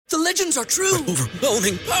The legends are true.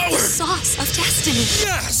 Overwhelming power! Sauce of destiny.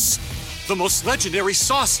 Yes! The most legendary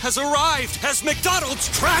sauce has arrived as McDonald's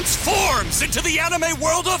transforms into the anime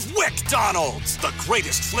world of WickDonald's. The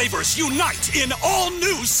greatest flavors unite in all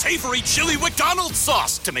new savory chili McDonald's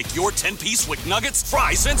sauce to make your 10-piece Wick Nuggets,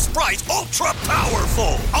 fries, and Sprite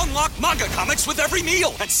ultra-powerful. Unlock manga comics with every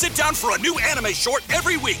meal and sit down for a new anime short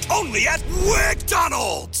every week only at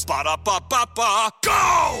WickDonald's. Ba-da-ba-ba-ba,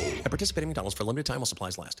 go! At participating McDonald's for a limited time while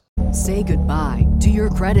supplies last. Say goodbye to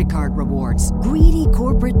your credit card rewards. Greedy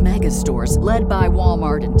corporate mega stores, led by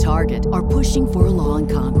Walmart and Target, are pushing for a law in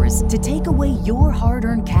Congress to take away your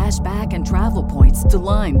hard-earned cash back and travel points to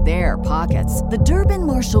line their pockets. The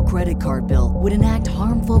Durbin-Marshall credit card bill would enact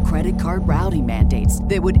harmful credit card routing mandates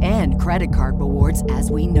that would end credit card rewards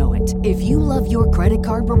as we know it. If you love your credit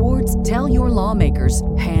card rewards, tell your lawmakers,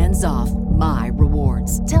 hands off my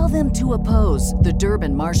rewards. Tell them to oppose the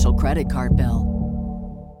Durbin-Marshall credit card bill.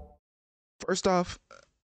 First off,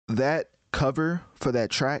 that cover for that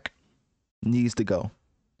track needs to go.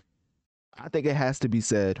 I think it has to be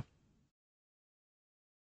said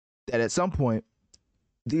that at some point,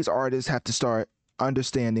 these artists have to start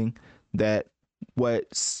understanding that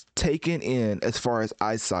what's taken in as far as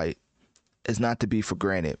eyesight is not to be for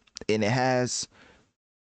granted. And it has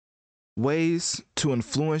ways to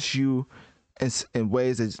influence you in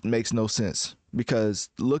ways that makes no sense. Because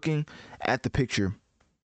looking at the picture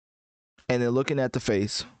and then looking at the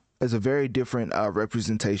face is a very different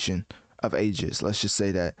representation of ages, let's just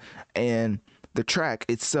say that. And the track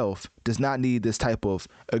itself does not need this type of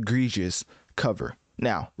egregious cover.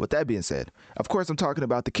 Now, with that being said, of course, I'm talking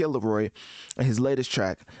about the Kid Laroi and his latest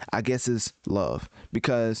track, I Guess Is Love,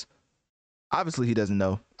 because obviously he doesn't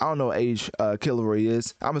know. I don't know what age Kid Laroi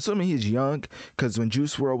is. I'm assuming he's young, because when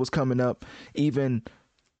Juice WRLD was coming up, even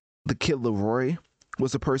the Kid Laroi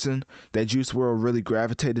was a person that Juice WRLD really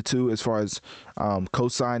gravitated to as far as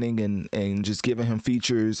co-signing and just giving him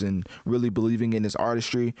features and really believing in his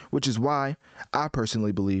artistry, which is why I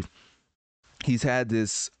personally believe he's had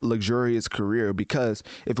this luxurious career, because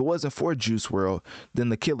if it wasn't for Juice WRLD, then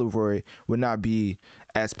the Kid Laroi would not be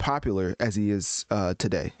as popular as he is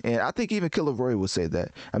today. And I think even Kid Laroi would say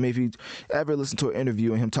that. I mean, if you ever listen to an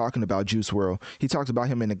interview and him talking about Juice WRLD, he talks about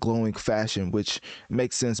him in a glowing fashion, which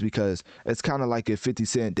makes sense because it's kind of like if 50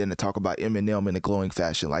 Cent didn't talk about Eminem in a glowing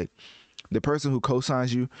fashion. Like, the person who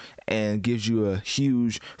co-signs you and gives you a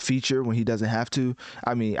huge feature when he doesn't have to,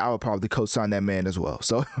 I mean, I would probably co-sign that man as well.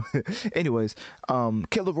 So anyways,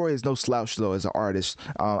 Kid Laroi is no slouch though as an artist.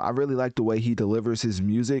 I really like the way he delivers his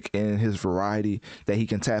music and his variety that he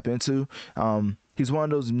can tap into. He's one of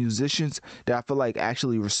those musicians that I feel like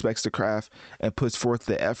actually respects the craft and puts forth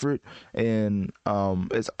the effort, and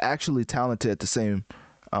is actually talented at the same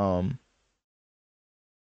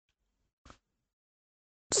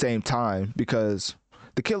time, because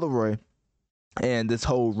the Kid Laroi and this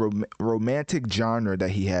whole romantic genre that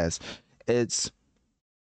he has, it's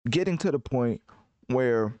getting to the point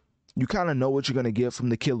where you kind of know what you're going to get from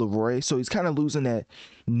the Kid Laroi, so he's kind of losing that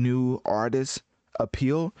new artist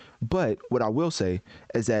appeal. But what I will say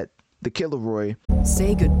is that the Kid Laroi.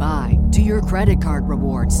 Say goodbye to your credit card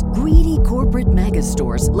rewards. Greedy corporate mega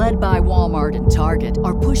stores, led by Walmart and Target,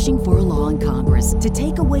 are pushing for a law in Congress to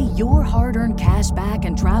take away your hard-earned cash back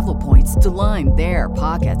and travel points to line their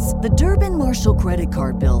pockets. The Durbin-Marshall credit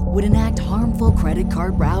card bill would enact harmful credit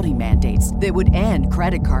card routing mandates that would end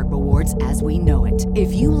credit card rewards as we know it.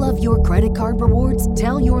 If you love your credit card rewards,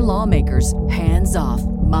 tell your lawmakers, hands off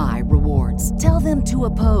my rewards. Tell them to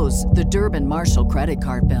oppose the Durbin-Marshall credit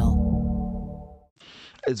card bill.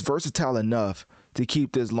 Is versatile enough to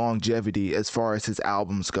keep this longevity as far as his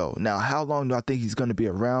albums go. Now, how long do I think he's going to be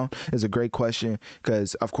around is a great question,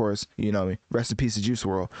 because, of course, you know, rest in peace to Juice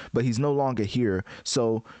WRLD, but he's no longer here.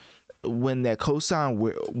 So when that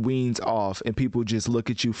cosign weans off and people just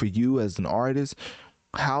look at you for you as an artist,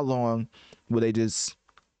 how long will they just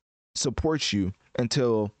support you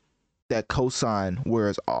until that cosign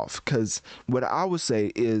wears off? Because what I would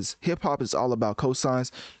say is hip-hop is all about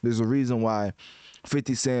cosigns. There's a reason why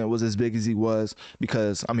 50 Cent was as big as he was,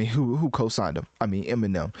 because, I mean, who co-signed him? I mean,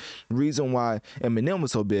 Eminem. The reason why Eminem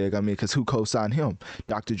was so big, I mean, because who co-signed him?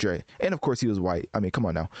 Dr. Dre. And, of course, he was white. I mean, come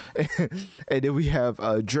on now. And then we have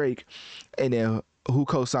Drake, and then who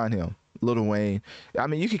co-signed him? Lil Wayne. I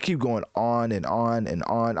mean, you could keep going on and on and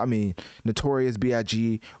on. I mean, Notorious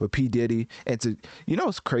B.I.G. with P. Diddy. And you know,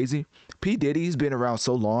 it's crazy. P. Diddy's been around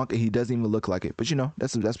so long and he doesn't even look like it. But you know,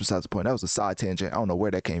 that's besides the point. That was a side tangent. I don't know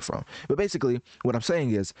where that came from. But basically, what I'm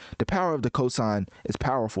saying is the power of the cosign is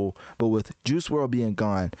powerful. But with Juice WRLD being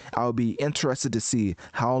gone, I would be interested to see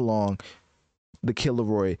how long the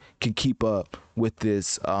Laroi can keep up with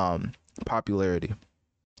this popularity.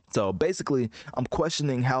 So basically, I'm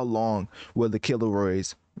questioning how long will the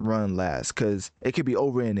Laroi's run last, because it could be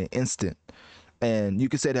over in an instant. And you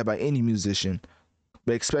can say that by any musician,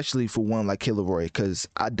 but especially for one like Laroi, because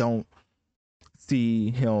I don't see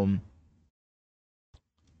him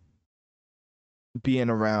being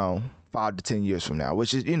around 5 to 10 years from now,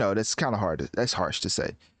 which is, that's kind of hard. That's harsh to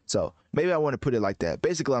say. So maybe I want to put it like that.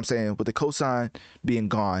 Basically, I'm saying with the cosign being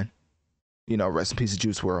gone, rest in peace of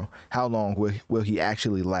Juice WRLD, how long will he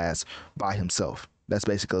actually last by himself? That's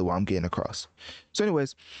basically what I'm getting across. So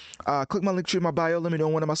anyways, click my link tree in my bio. Let me know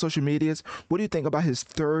on one of my social medias. What do you think about his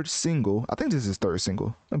third single? I think this is his third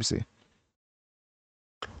single. Let me see.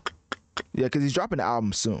 Yeah, because he's dropping the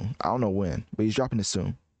album soon. I don't know when, but he's dropping it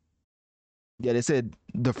soon. Yeah, they said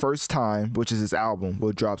The First Time, which is his album,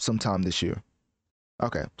 will drop sometime this year.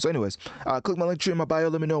 Okay, so anyways, click my link tree in my bio.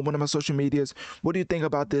 Let me know on one of my social medias. What do you think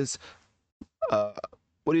about this?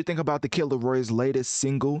 What do you think about the Laroi's latest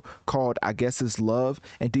single called I Guess It's Love?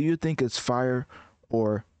 And do you think it's fire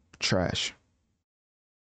or trash?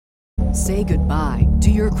 Say goodbye to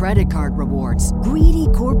your credit card rewards. Greedy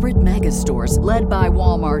corporate mega stores, led by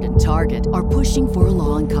Walmart and Target, are pushing for a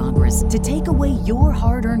law in Congress to take away your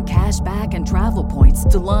hard-earned cash back and travel points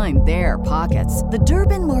to line their pockets. The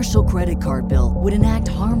Durbin-Marshall credit card bill would enact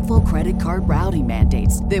harmful credit card routing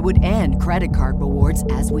mandates that would end credit card rewards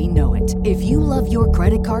as we know it. If you love your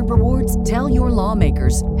credit card rewards, tell your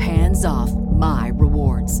lawmakers, hands off my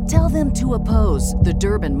rewards. Tell them to oppose the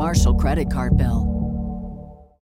Durbin-Marshall credit card bill.